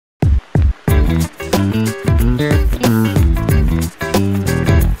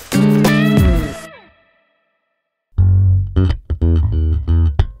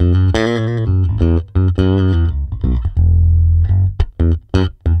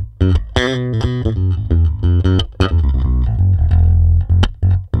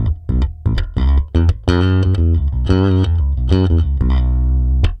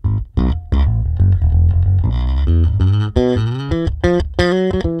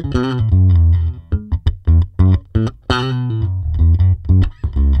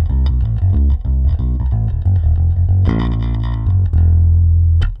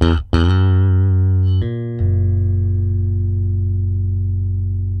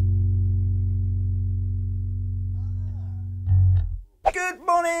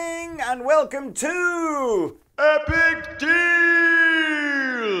morning and welcome to Epic Deals!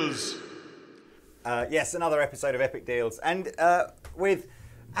 Yes, another episode of Epic Deals, and with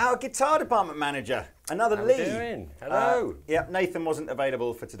our guitar department manager, another How Lee. you doing? Hello. Yeah, Nathan wasn't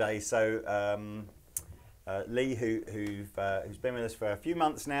available for today, so Lee, who's been with us for a few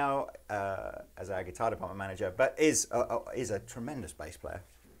months now as our guitar department manager, but is a tremendous bass player.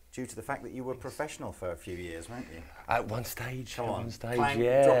 Due to the fact that you were professional for a few years, weren't you? At one stage. Come on, one stage, Clang,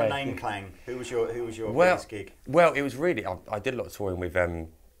 yeah. drop a name, Clang. Who was your biggest gig? Well, it was really. I did a lot of touring with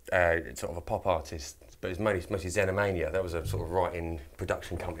sort of a pop artist, but it was mostly Xenomania. That was a sort of writing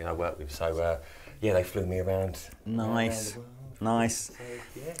production company I worked with. So yeah, they flew me around. Nice, around the world. nice.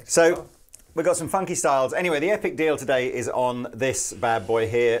 Yeah, So we've got some funky styles. Anyway, the epic deal today is on this bad boy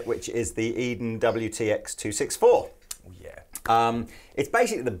here, which is the Eden WTX264. yeah. It's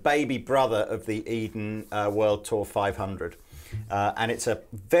basically the baby brother of the Eden World Tour 500. And it's a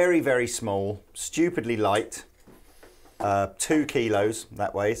very, very small, stupidly light, 2 kilos,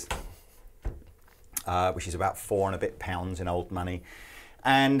 that weighs, which is about 4 and a bit pounds in old money.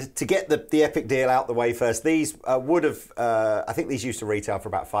 And to get the epic deal out the way first, these would have, I think these used to retail for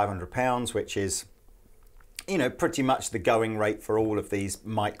about £500, which is, you know, pretty much the going rate for all of these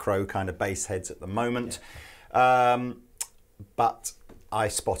micro kind of bass heads at the moment. Yeah. But I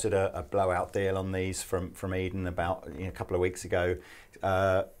spotted a blowout deal on these from Eden about a couple of weeks ago.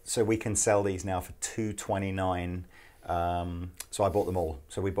 So we can sell these now for $229. So I bought them all.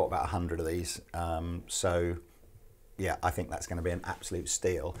 So we bought about 100 of these. So yeah, I think that's going to be an absolute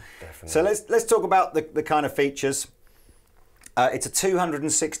steal. Definitely. So let's talk about the kind of features. It's a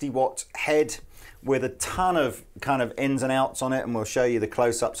 260 watt head with a ton of kind of ins and outs on it, and we'll show you the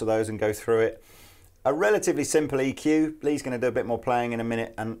close-ups of those and go through it. A relatively simple EQ. Lee's going to do a bit more playing in a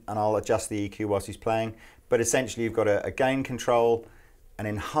minute, and I'll adjust the EQ whilst he's playing. But essentially, you've got a gain control, an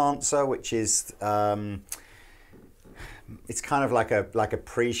enhancer, which is it's kind of like a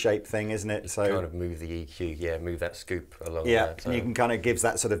pre-shaped thing, isn't it? So Kind of move the EQ, yeah, move that scoop along. yeah, there, so. and you can kind of gives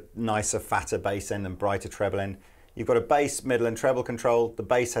that sort of nicer, fatter bass end and brighter treble end. You've got a bass, middle, and treble control. The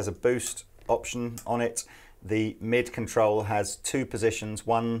bass has a boost option on it. The mid control has 2 positions.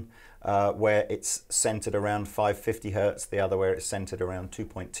 One where it's centered around 550 hertz, the other where it's centered around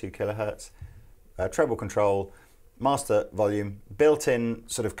 2.2 kilohertz. Treble control, master volume, built-in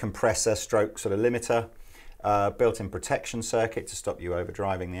sort of compressor stroke sort of limiter, built-in protection circuit to stop you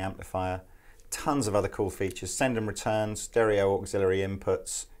overdriving the amplifier, tons of other cool features, send and return, stereo auxiliary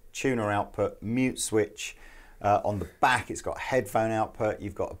inputs, tuner output, mute switch. On the back, it's got headphone output,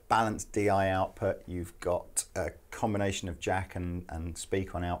 you've got a balanced DI output, you've got a combination of jack and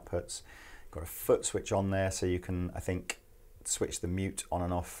speak on outputs, got a foot switch on there, so you can, I think, switch the mute on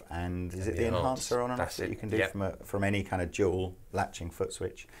and off, and is it the enhancer on and off that you can do from any kind of dual latching foot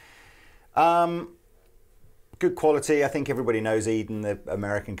switch. Good quality. I think everybody knows Eden, the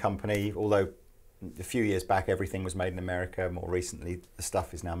American company, although a few years back everything was made in America. More recently, the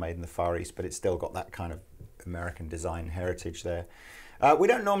stuff is now made in the Far East, but it's still got that kind of American design heritage there. We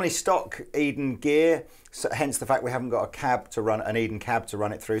don't normally stock Eden gear, so hence the fact we haven't got a cab to run, an Eden cab to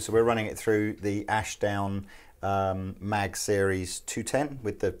run it through. So we're running it through the Ashdown Mag Series 210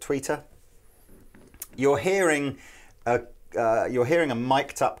 with the tweeter. You're hearing a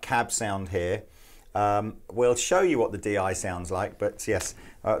mic'd up cab sound here. We'll show you what the DI sounds like, but yes,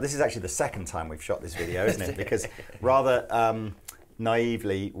 this is actually the second time we've shot this video, isn't it? Because rather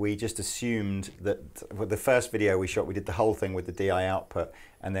naively, we just assumed that with the first video we shot, we did the whole thing with the DI output,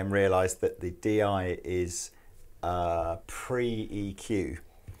 and then realized that the DI is pre-EQ.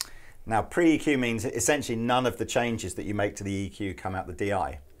 Now, pre-EQ means essentially none of the changes that you make to the EQ come out the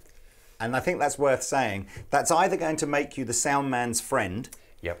DI. And I think that's worth saying. That's either going to make you the sound man's friend,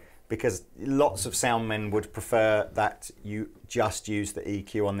 Yep. because lots of soundmen would prefer that you just use the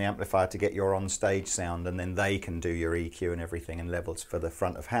EQ on the amplifier to get your on-stage sound, and then they can do your EQ and everything and levels for the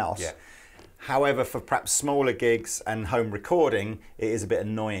front of house. Yeah. However, for perhaps smaller gigs and home recording, it is a bit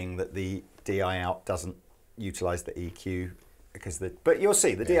annoying that the DI out doesn't utilize the EQ, but you'll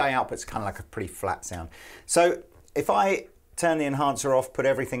see the DI output's kind of like a pretty flat sound. So if I turn the enhancer off, put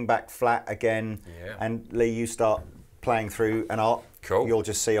everything back flat again, and Lee, you start playing through, and you'll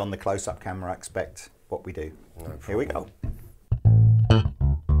just see on the close-up camera, expect what we do. No problem. Here we go.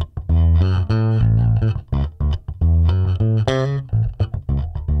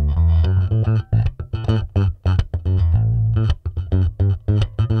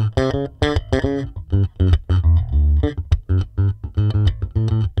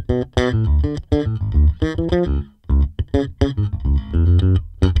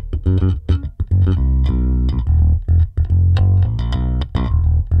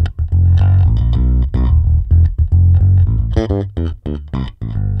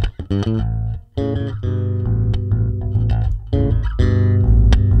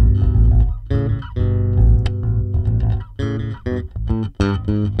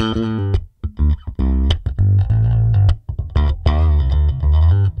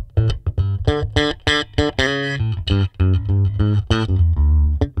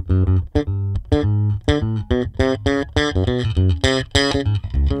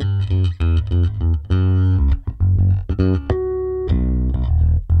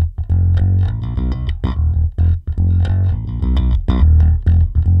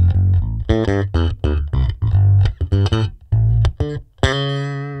 Sounds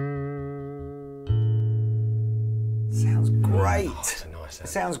great. Oh, it's a nice sound. It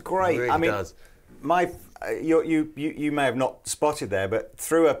sounds great. It really I mean, does. you may have not spotted there, but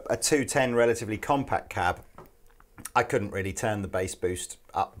through a 210 relatively compact cab, I couldn't really turn the bass boost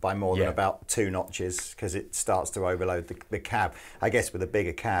up by more than about 2 notches because it starts to overload the cab, I guess with a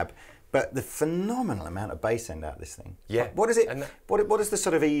bigger cab. But the phenomenal amount of bass end out of this thing. Yeah. What is it? What is the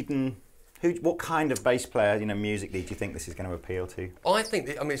sort of Eden? What kind of bass player, musically, do you think this is going to appeal to? I think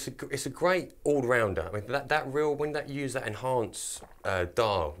it's a great all-rounder. I mean when you use that enhance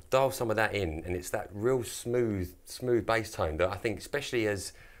dial some of that in, and it's that real smooth bass tone that I think, especially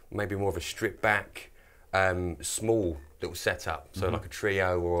as maybe more of a stripped back, small little setup, so like a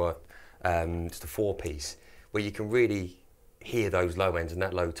trio or just a 4-piece, where you can really hear those low ends and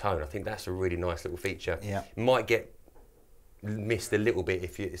that low tone. I think that's a really nice little feature. Yeah. It might get missed a little bit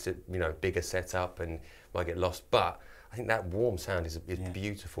if it's a bigger setup and might get lost, but I think that warm sound is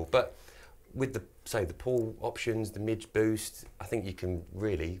beautiful. But with the pull options, the mid boost, I think you can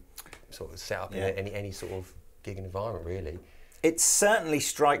really sort of set up in any sort of gigging environment, really. It certainly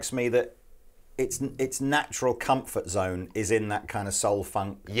strikes me that its natural comfort zone is in that kind of soul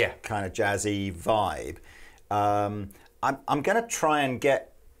funk, kind of jazzy vibe. I'm going to try and get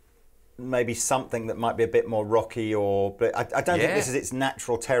maybe something that might be a bit more rocky, but I don't think this is its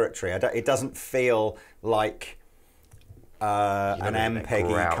natural territory. It doesn't feel like an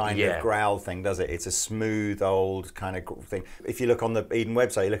Ampeggy kind of growl thing, does it? It's a smooth old kind of thing. If you look on the Eden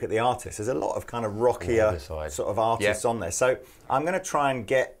website, you look at the artists, there's a lot of kind of rockier sort of artists on there. So I'm going to try and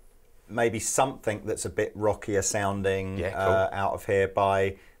get maybe something that's a bit rockier sounding out of here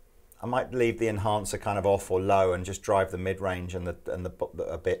I might leave the enhancer kind of off or low and just drive the mid-range and a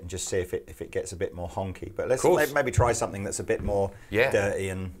bit and just see if it gets a bit more honky. But let's maybe try something that's a bit more dirty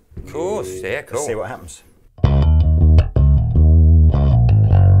and cool. Let's see what happens.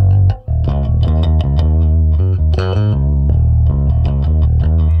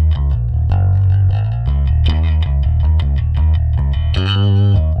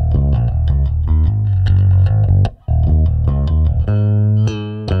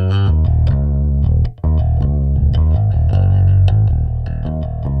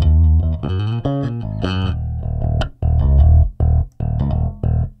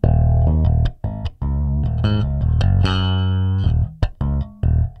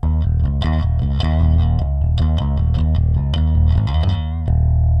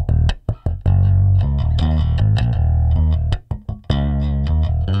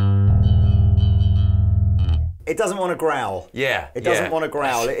 It doesn't want to growl. It doesn't want to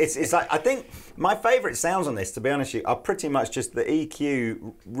growl. It's like, I think my favourite sounds on this, to be honest with you, are pretty much just the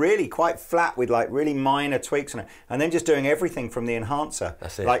EQ, really quite flat with like really minor tweaks on it, and then just doing everything from the enhancer.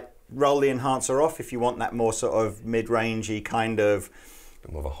 That's it. Like roll the enhancer off if you want that more sort of mid-rangey kind of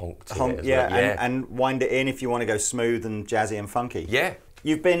bit more of a honk to it as well. And wind it in if you want to go smooth and jazzy and funky. Yeah.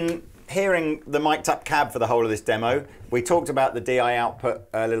 You've been hearing the mic'd up cab for the whole of this demo. We talked about the DI output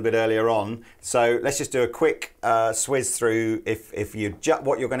a little bit earlier on, so let's just do a quick swizz through. If you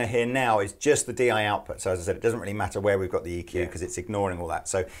what you're going to hear now is just the DI output. So as I said, it doesn't really matter where we've got the EQ because it's ignoring all that.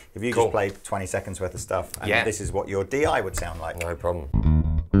 So if you just play 20 seconds worth of stuff, and this is what your DI would sound like. No problem.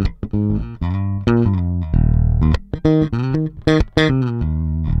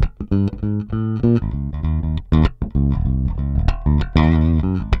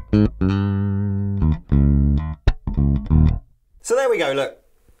 So there we go, look.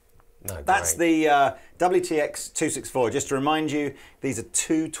 No, that's the WTX264. Just to remind you, these are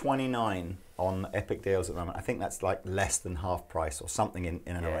 $229 on Epic Deals at the moment. I think that's like less than half price or something in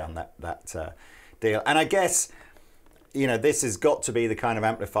and around that deal. And I guess, this has got to be the kind of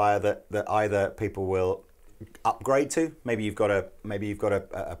amplifier that either people will upgrade to. Maybe you've got a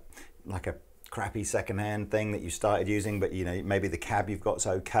like a crappy second-hand thing that you started using, but maybe the cab you've got's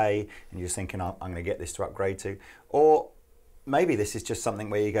okay, and you're just thinking, I'm going to get this to upgrade to. Or maybe this is just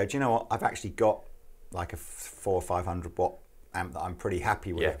something where you go, do you know what? I've actually got like a 400 or 500 watt amp that I'm pretty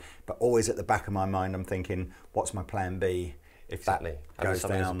happy with, but always at the back of my mind, I'm thinking, what's my plan B if that goes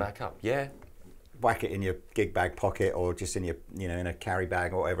down? Backup. Whack it in your gig bag pocket or just in your, in a carry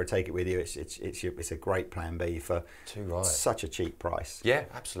bag or whatever. Take it with you. It's a great plan B for such a cheap price. Yeah,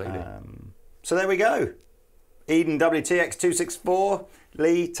 absolutely. So there we go. Eden WTX264.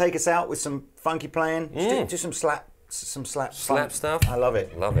 Lee, take us out with some funky playing. Just do some slap stuff. I love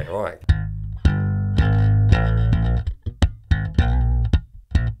it. Love it. Right.